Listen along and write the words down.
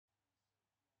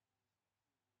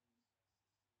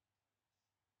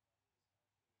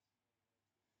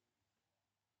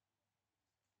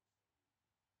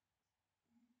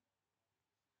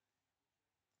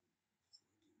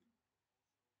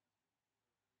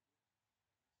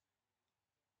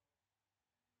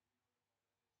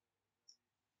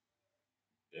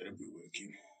Better be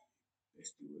working.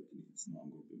 Let's be working. If it's not, I'm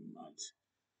gonna be mad.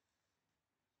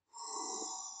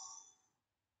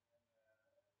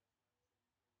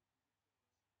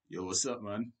 Yo, what's up,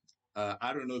 man?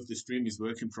 I don't know if the stream is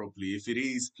working properly. If it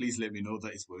is, please let me know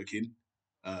that it's working.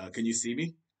 Can you see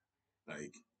me?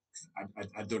 Like,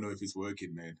 I don't know if it's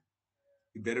working, man.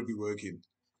 It better be working.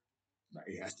 Like,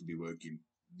 it has to be working.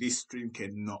 This stream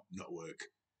cannot not work.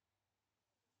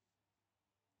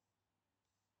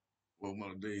 Well,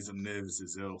 my days, I'm nervous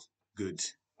as hell. Good.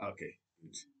 Okay,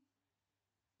 good.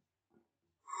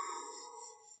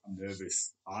 I'm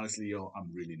nervous. Honestly, yo,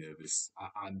 I'm really nervous.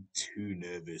 I'm too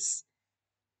nervous.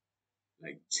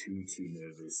 Like, too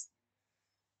nervous.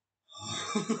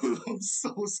 I'm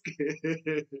so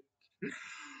scared.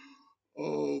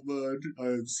 Oh man, I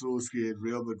am so scared.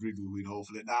 Real Madrid will win,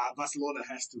 hopefully. Nah, Barcelona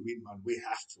has to win, man. We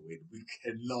have to win. We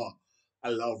cannot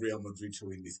allow Real Madrid to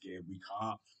win this game. We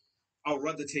can't. I'd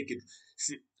rather take it.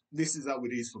 See, this is how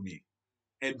it is for me.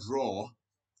 A draw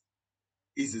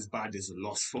is as bad as a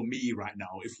loss for me right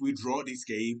now. If we draw this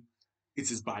game,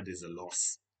 it's as bad as a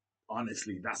loss.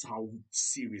 Honestly, that's how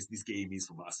serious this game is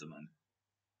for Barca, man.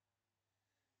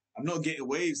 I'm not getting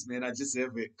waves, man. I just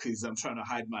have it because I'm trying to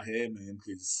hide my hair, man.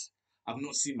 Because I've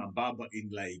not seen my barber in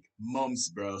like months,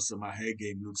 bro. So my hair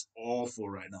game looks awful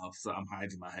right now. So I'm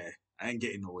hiding my hair. I ain't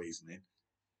getting no waves, man.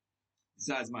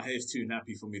 Besides, my hair's too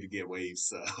nappy for me to get waves.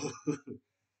 So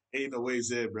ain't no waves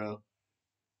there, bro.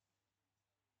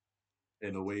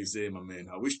 Ain't no waves there, my man.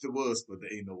 I wish there was, but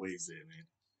there ain't no waves there, man.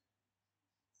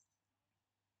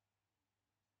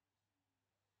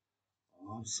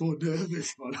 Oh, I'm so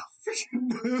nervous, man. I'm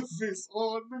freaking nervous.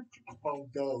 Oh, look, calm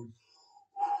down.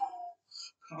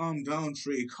 Calm down,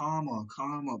 Trey. Calmer,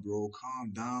 bro.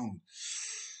 Calm down.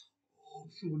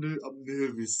 I'm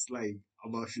nervous. Like,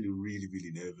 I'm actually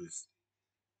really nervous.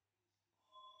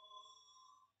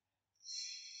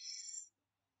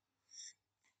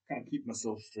 Can't keep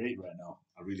myself straight right now.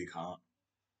 I really can't.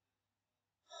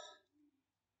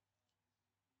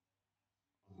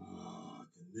 Oh,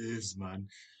 the nerves, man.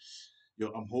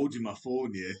 Yo, I'm holding my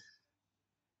phone here.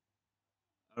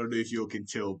 I don't know if you can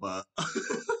tell, but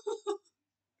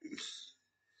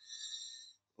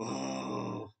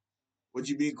oh, what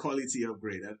do you mean quality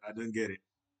upgrade? I don't get it.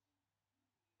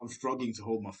 I'm struggling to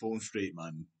hold my phone straight,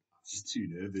 man. I'm just too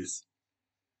nervous.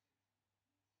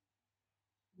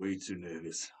 Way too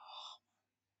nervous.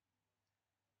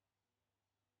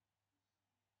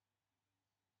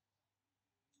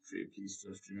 Trey, please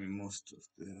start streaming most of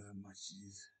the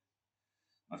matches.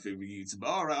 My favorite YouTuber.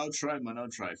 All right, I'll try, man. I'll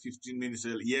try. 15 minutes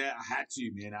early. Yeah, I had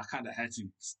to, man. I kind of had to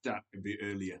start a bit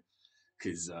earlier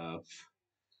because I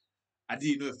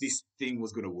didn't know if this thing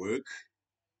was gonna work.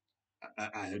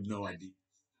 I had no idea.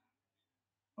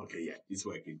 Okay, yeah, it's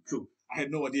working. Cool. I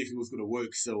had no idea if it was gonna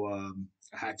work, so I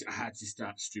had to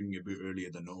start streaming a bit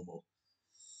earlier than normal.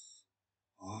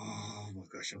 Oh my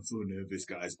gosh, I'm so nervous,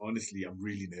 guys. Honestly, I'm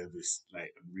really nervous.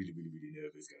 Like, I'm really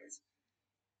nervous, guys.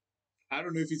 I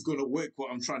don't know if it's gonna work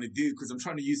what I'm trying to do because I'm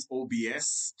trying to use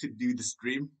OBS to do the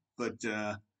stream, but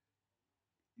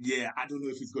yeah, I don't know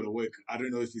if it's gonna work. I don't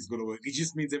know if it's gonna work. It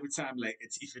just means every time, like,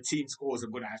 if a team scores,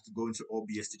 I'm gonna have to go into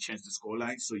OBS to change the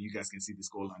scoreline so you guys can see the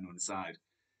scoreline on the side.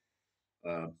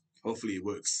 Uh, Hopefully it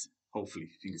works. Hopefully,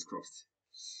 fingers crossed.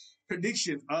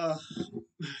 Prediction. Um,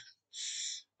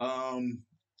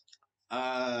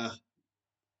 uh,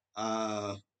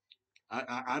 uh,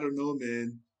 I don't know,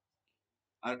 man.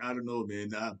 I don't know,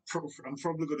 man. I'm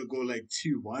probably gonna go like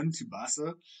 2-1 to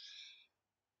Barca.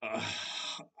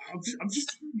 I'm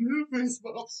just nervous,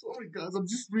 but I'm sorry, guys. I'm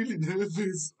just really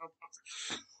nervous.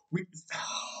 We,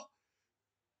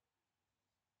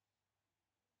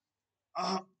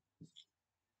 uh,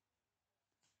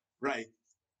 right.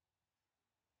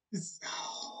 It's,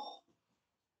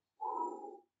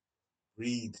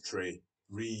 breathe, Trey.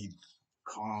 Breathe.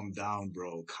 Calm down,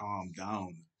 bro. Calm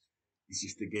down. It's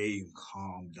just a game.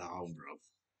 Calm down, bro.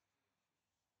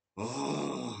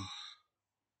 Oh,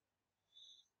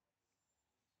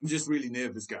 I'm just really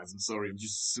nervous, guys. I'm sorry. I'm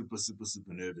just super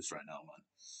nervous right now, man.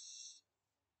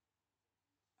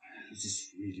 I'm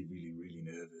just really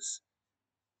nervous,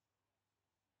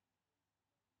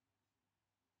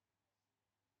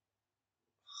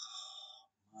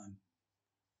 man.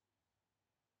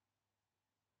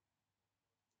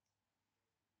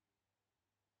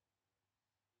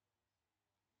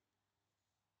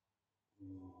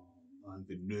 Oh, man,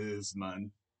 the nerves,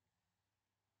 man.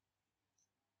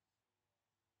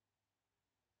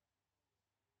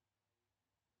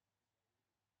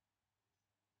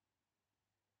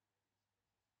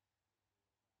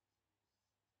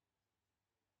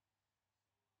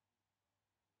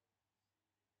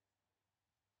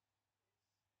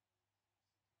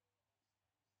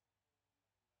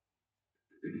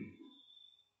 The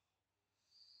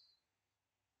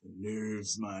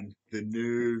nerves, man. The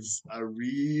nerves are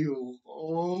real.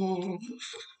 Oh,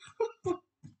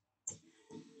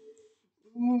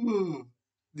 ooh.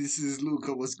 This is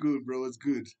Luca. What's good, bro? What's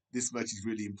good? This match is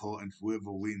really important.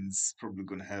 Whoever wins probably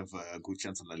gonna have a good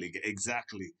chance of La Liga.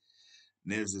 Exactly.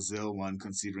 Nerves as well, one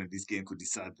considering this game could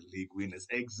decide the league winners.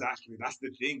 Exactly, that's the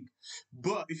thing.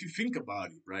 But if you think about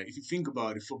it, right? If you think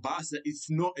about it, for Barca, it's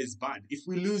not as bad. If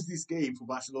we lose this game for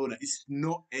Barcelona, it's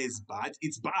not as bad.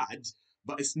 It's bad,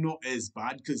 but it's not as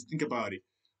bad because think about it.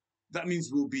 That means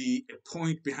we'll be a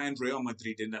point behind Real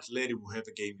Madrid and Atleti will have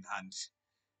a game in hand.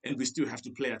 And we still have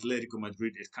to play Atletico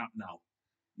Madrid at Camp Nou.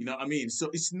 You know what I mean? So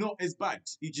it's not as bad.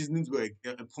 It just means we're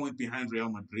a point behind Real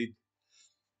Madrid.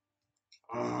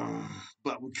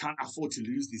 But we can't afford to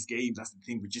lose this game. That's the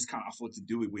thing. We just can't afford to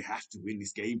do it. We have to win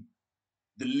this game.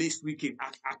 The least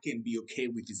I can be okay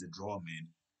with is a draw, man.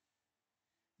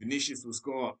 Vinicius will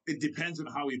score. It depends on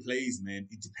how he plays, man.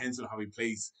 It depends on how he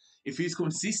plays. If he's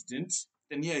consistent,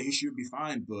 then yeah, he should be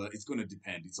fine. But it's gonna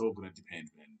depend. It's all gonna depend,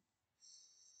 man.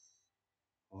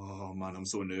 Oh man, I'm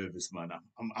so nervous, man.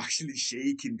 I'm actually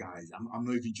shaking, guys. I'm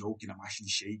not even joking. I'm actually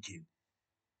shaking.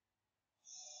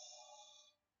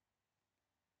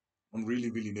 I'm really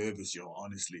nervous, yo.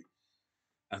 Honestly,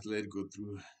 Atletico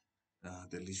through.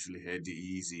 They literally had it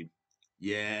easy.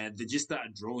 Yeah, they just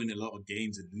started drawing a lot of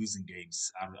games and losing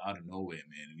games out of nowhere,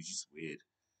 man. It was just weird.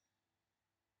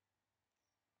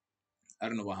 I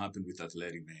don't know what happened with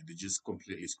Athletic, man. They just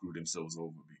completely screwed themselves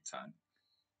over big time.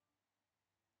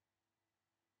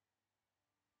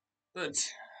 But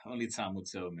only time will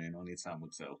tell, man. Only time will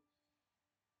tell.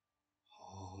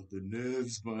 Oh, the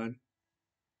nerves, man.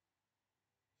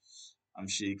 I'm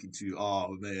shaking too.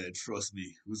 Oh, man, trust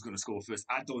me. Who's going to score first?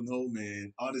 I don't know,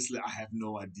 man. Honestly, I have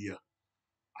no idea.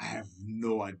 I have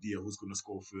no idea who's going to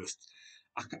score first.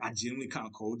 I genuinely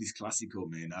can't call this Clasico,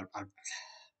 man. I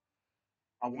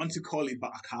want to call it,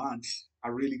 but I can't. I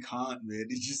really can't, man.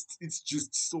 It's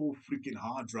just so freaking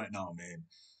hard right now, man.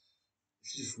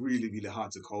 It's just really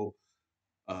hard to call.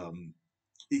 Um,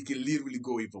 it can literally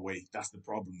go either way. That's the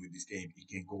problem with this game. It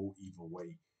can go either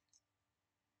way.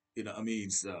 You know what I mean?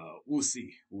 So we'll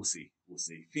see.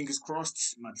 Fingers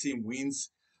crossed, my team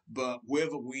wins. But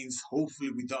whoever wins, hopefully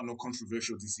without no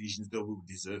controversial decisions, they will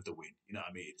deserve the win. You know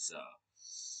what I mean? So,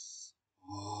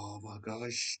 oh my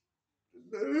gosh,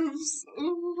 nerves.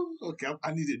 Oh, okay,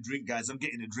 I need a drink, guys. I'm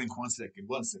getting a drink. 1 second.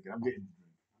 1 second. I'm getting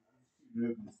a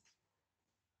drink. Nervous.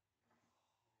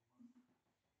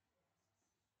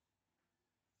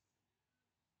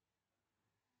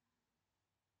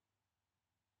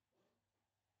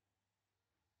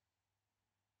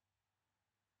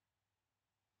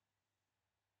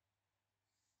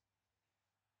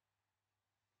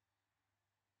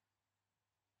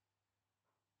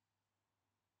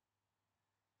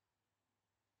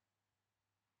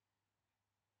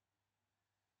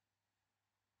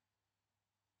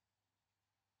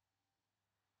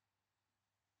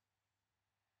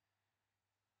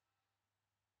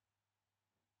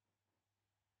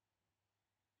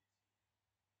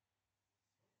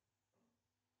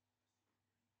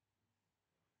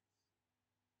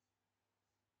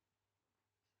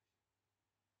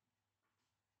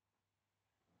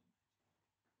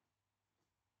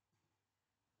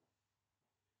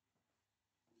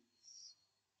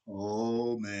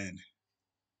 Oh man.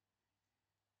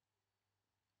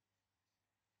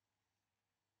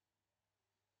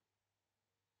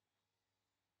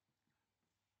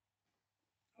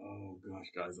 Oh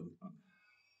gosh, guys,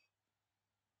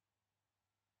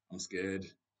 I'm scared.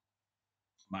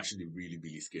 I'm actually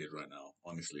really scared right now.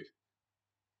 Honestly,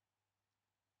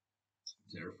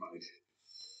 I'm terrified.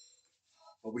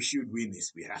 But we should win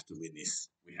this. We have to win this.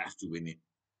 We have to win it.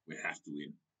 We have to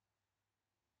win.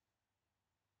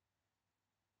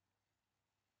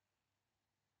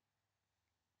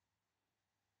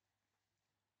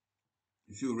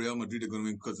 I feel Real Madrid are going to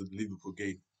win because of the Liverpool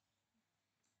game.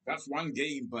 That's one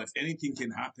game, but anything can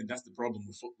happen. That's the problem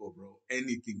with football, bro.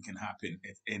 Anything can happen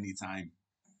at any time.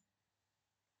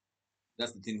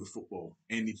 That's the thing with football.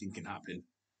 Anything can happen.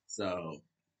 So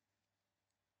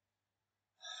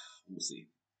we'll see.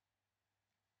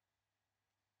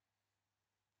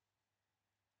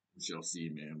 We shall see,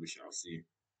 man. We shall see.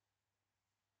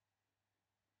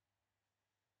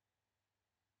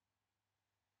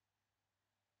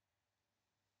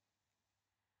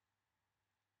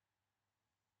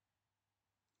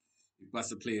 If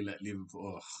that's a player like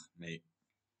Liverpool, oh, mate.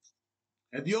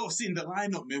 Have you all seen the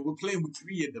lineup, man? We're playing with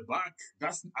three at the back.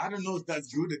 I don't know if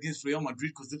that's good against Real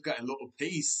Madrid because they've got a lot of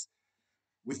pace.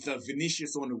 with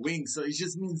Vinicius on the wing. So it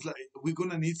just means like we're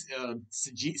gonna need,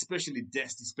 especially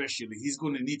Dest, especially he's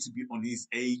gonna need to be on his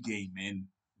A game, man.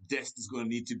 Dest is gonna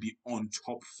need to be on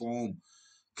top form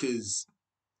because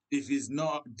if he's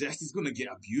not, Dest is gonna get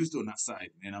abused on that side,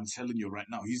 man. I'm telling you right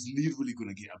now, he's literally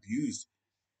gonna get abused.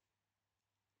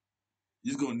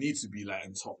 He's gonna need to be like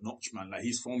in top notch, man. Like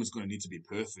his form is gonna need to be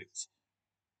perfect.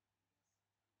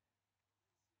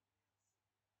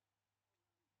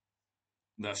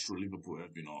 That's true. Liverpool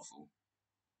have been awful.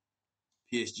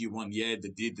 PSG won, yeah, they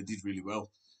did really well.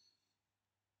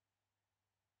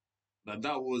 But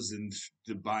that wasn't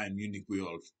the Bayern Munich we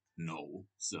all know.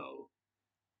 So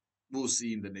we'll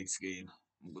see in the next game.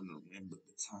 I'm gonna remember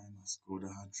the time I scored a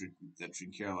hat trick with that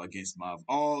Trincao against Marv.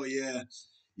 Oh yeah,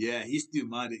 yeah, he's still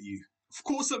mad at you. Of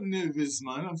course I'm nervous,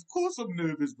 man. Of course I'm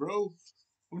nervous, bro.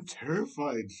 I'm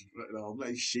terrified right now. I'm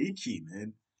like shaky,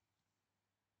 man.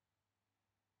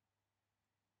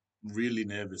 I'm really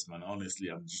nervous, man. Honestly,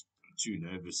 I'm too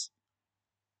nervous.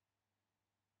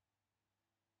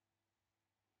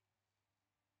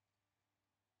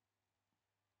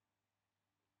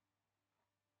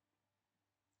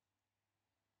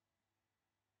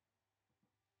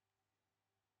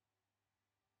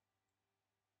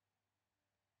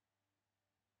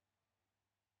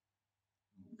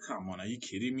 Come on, are you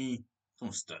kidding me?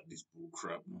 Don't start this bull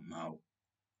crap now.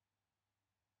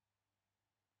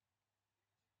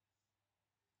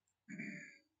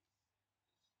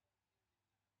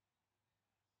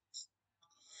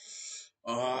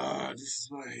 Ah, this is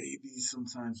why I hate these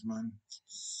sometimes, man.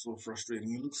 It's so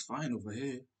frustrating. It looks fine over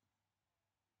here.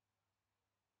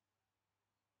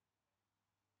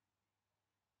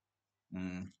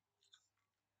 Mm,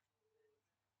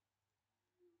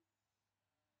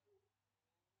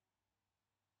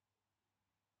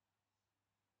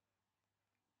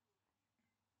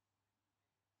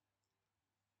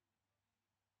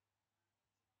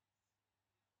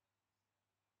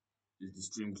 is the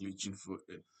stream glitching for?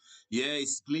 Yeah,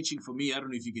 it's glitching for me. I don't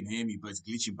know if you can hear me, but it's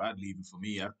glitching badly even for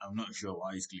me. I'm not sure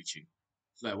why it's glitching.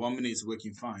 It's like 1 minute it's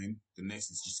working fine, the next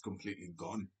is just completely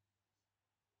gone.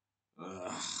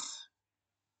 Ugh,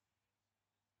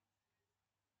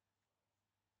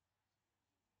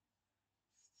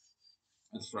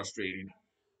 that's frustrating.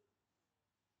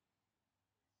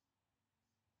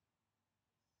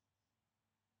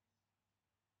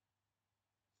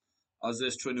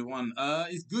 Oz's 21.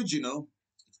 It's good, you know.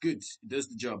 It's good. It does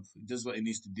the job. It does what it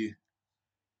needs to do.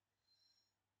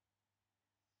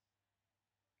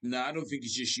 Nah, I don't think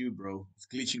it's just you, bro. It's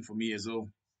glitching for me as well.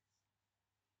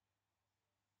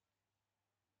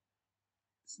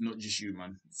 It's not just you,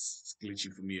 man. It's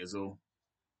glitching for me as well,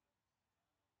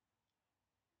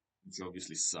 which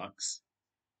obviously sucks.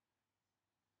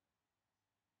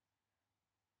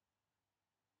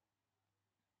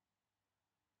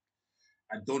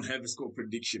 I don't have a score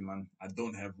prediction, man. I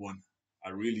don't have one.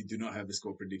 I really do not have a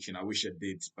score prediction. I wish I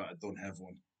did, but I don't have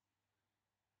one.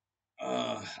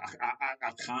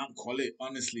 I can't call it.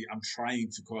 Honestly, I'm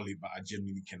trying to call it, but I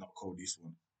genuinely cannot call this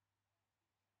one.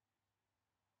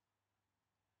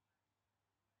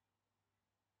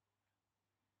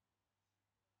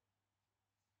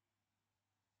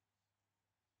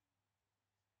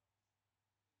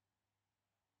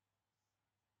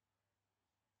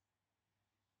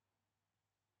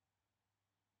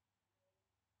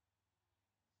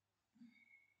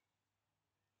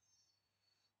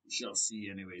 We shall see,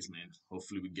 anyways, man.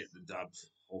 Hopefully, we get the dub.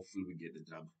 Hopefully, we get the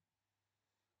dub.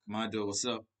 Kamado, what's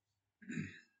up?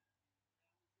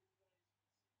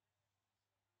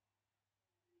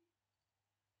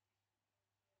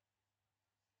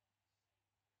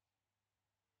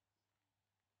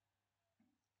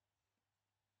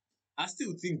 I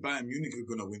still think Bayern Munich are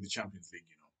gonna win the Champions League.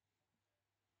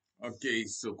 Okay,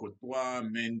 so Courtois,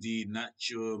 Mendy,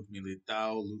 Nacho,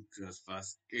 Militao, Lucas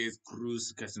Vasquez,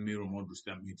 Cruz, Casemiro, Modric,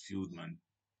 that midfield, man.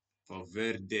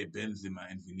 Valverde,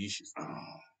 Benzema, and Vinicius.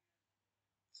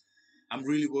 I'm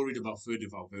really worried about Fede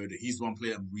Valverde. He's one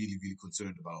player I'm really, really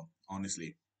concerned about,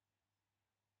 honestly.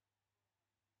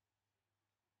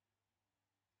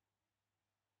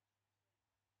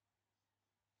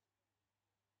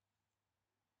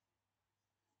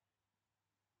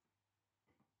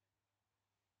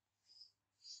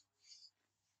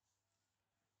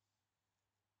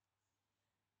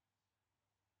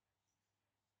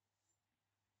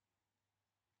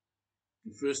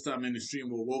 First time in the stream,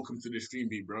 well, welcome to the stream,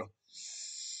 beat, bro.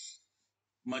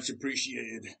 Much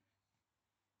appreciated.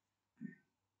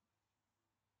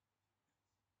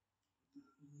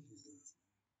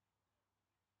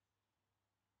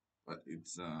 But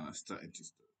it's starting to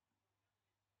start.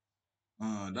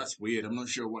 That's weird. I'm not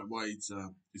sure why it's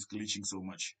glitching so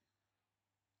much.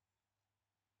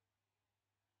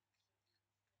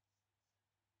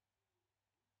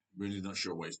 Really not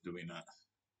sure why it's doing that.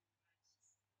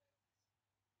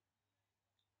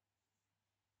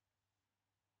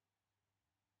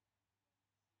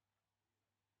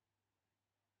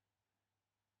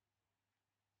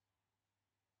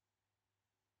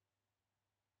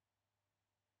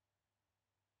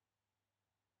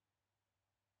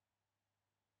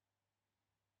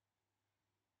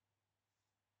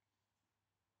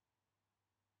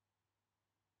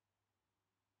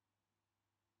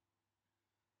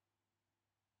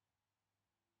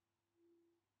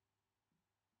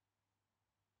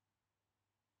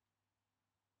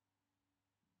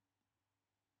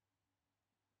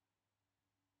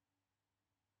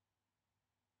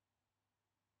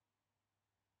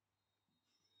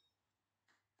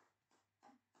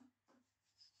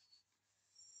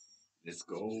 Let's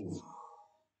go.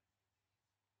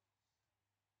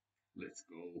 Let's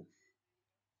go.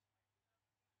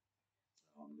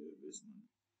 I'm nervous, man.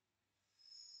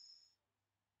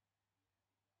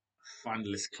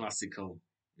 Finalist Clasico.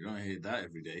 You don't hear that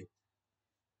every day.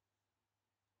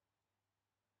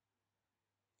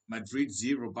 Madrid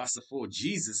 0, Barca 4.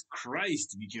 Jesus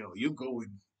Christ, Miguel. You're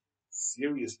going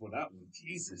serious for that one.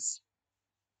 Jesus.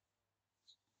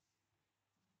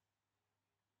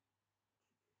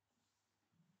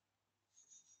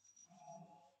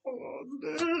 Oh,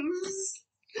 nerves.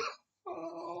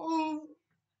 Oh.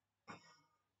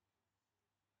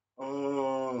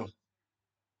 Oh.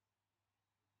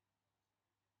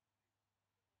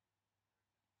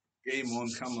 Game on.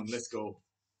 Come on. Let's go.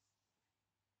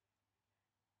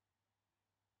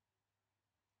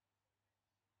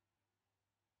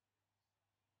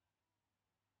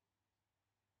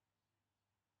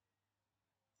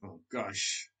 Oh,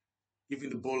 gosh.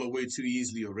 Giving the ball away too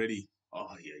easily already.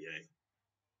 Oh, yeah, yeah.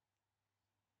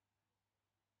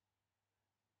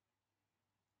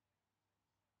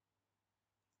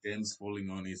 Game's falling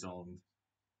on his own.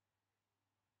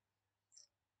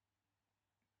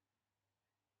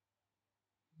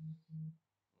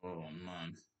 Oh,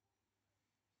 man.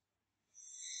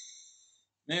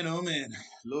 Man, oh, man.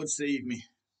 Lord save me.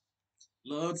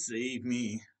 Lord save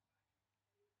me.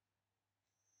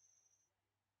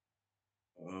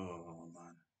 Oh,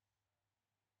 man.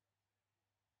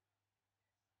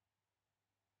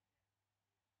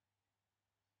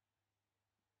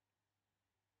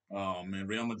 Oh, man.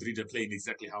 Real Madrid are playing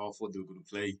exactly how I thought they were going to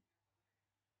play.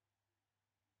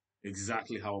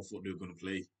 Exactly how I thought they were going to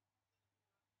play.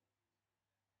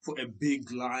 Put a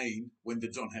big line when they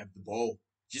don't have the ball.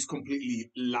 Just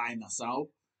completely line us out.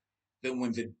 Then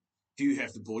when they do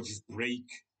have the ball, just break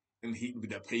and hit with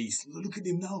that pace. Look at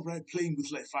him now, right? Playing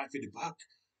with like five at the back.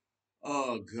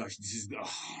 Oh gosh, this is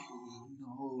oh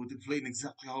no, they're playing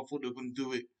exactly how I thought they were gonna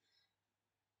do it.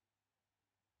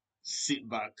 Sit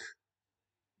back.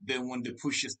 Then when they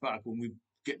push us back, when we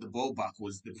get the ball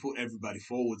backwards, they put everybody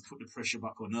forward, put the pressure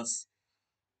back on us.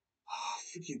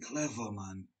 Oh, freaking clever,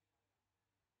 man.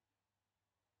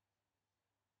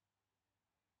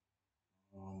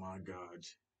 Oh my god.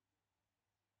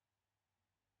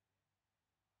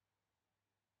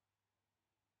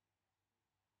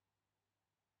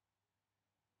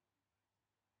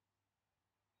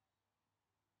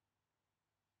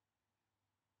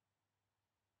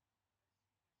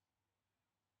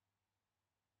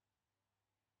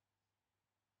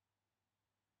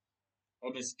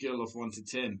 On a scale of 1 to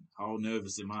 10, how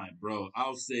nervous am I? Bro,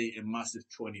 I'll say a massive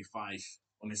 25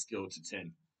 on a scale to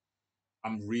 10.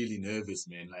 I'm really nervous,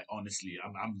 man. Like, honestly,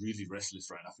 I'm really restless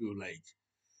right now. I feel like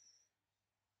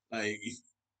if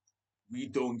we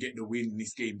don't get the win in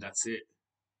this game, that's it.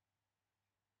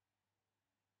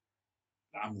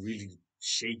 I'm really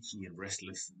shaky and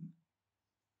restless.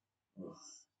 And, ugh.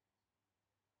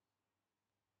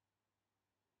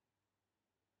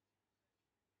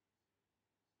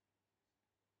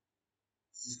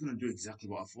 This is going to do exactly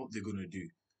what I thought they're going to do.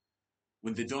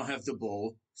 When they don't have the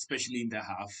ball, especially in their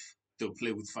half, they'll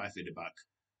play with five at the back.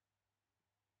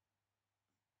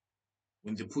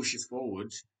 When they push us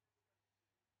forward,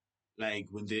 like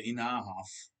when they're in our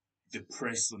half, they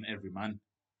press on every man.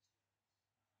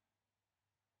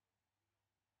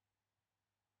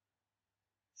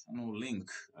 Channel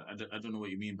link. I don't know what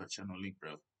you mean by channel link,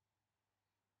 bro.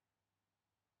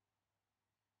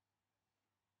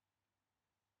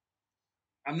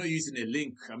 I'm not using a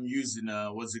link. I'm using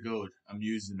what's it called? I'm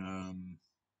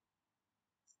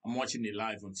watching it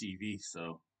live on TV,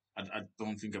 so I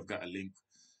don't think I've got a link.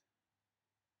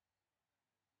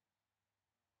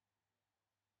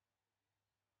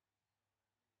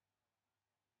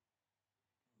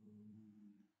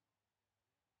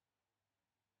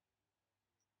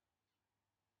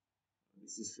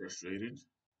 This is frustrating.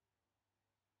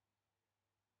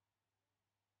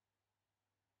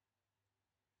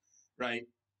 Right.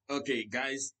 Okay,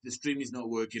 guys, the stream is not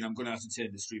working. I'm gonna have to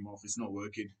turn the stream off. It's not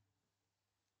working.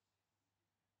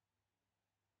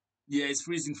 Yeah, it's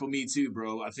freezing for me too,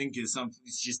 bro. I think it's something.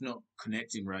 It's just not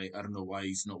connecting right. I don't know why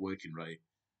it's not working right.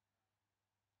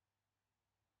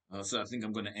 So I think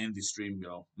I'm gonna end the stream,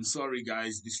 y'all. I'm sorry,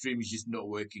 guys. The stream is just not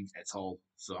working at all.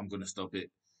 So I'm gonna stop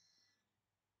it.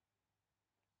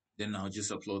 Then I'll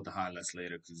just upload the highlights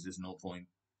later because there's no point.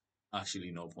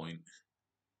 Actually, no point.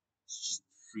 It's just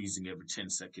freezing every 10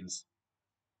 seconds.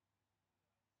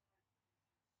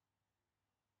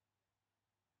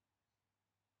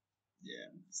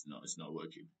 Yeah, it's not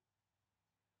working.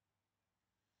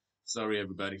 Sorry,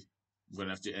 everybody. I'm gonna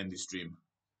have to end the stream.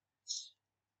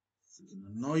 Freaking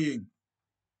annoying.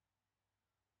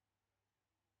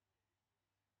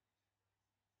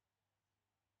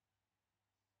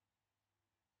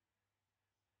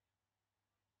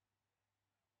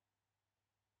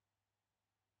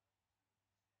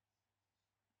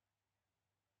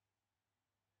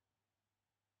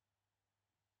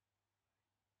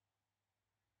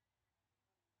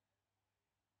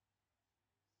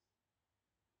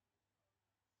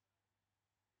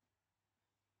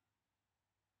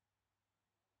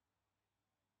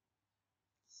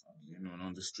 Anyone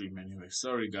on the stream anyway.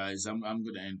 Sorry, guys. I'm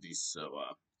gonna end this. So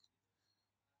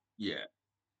yeah.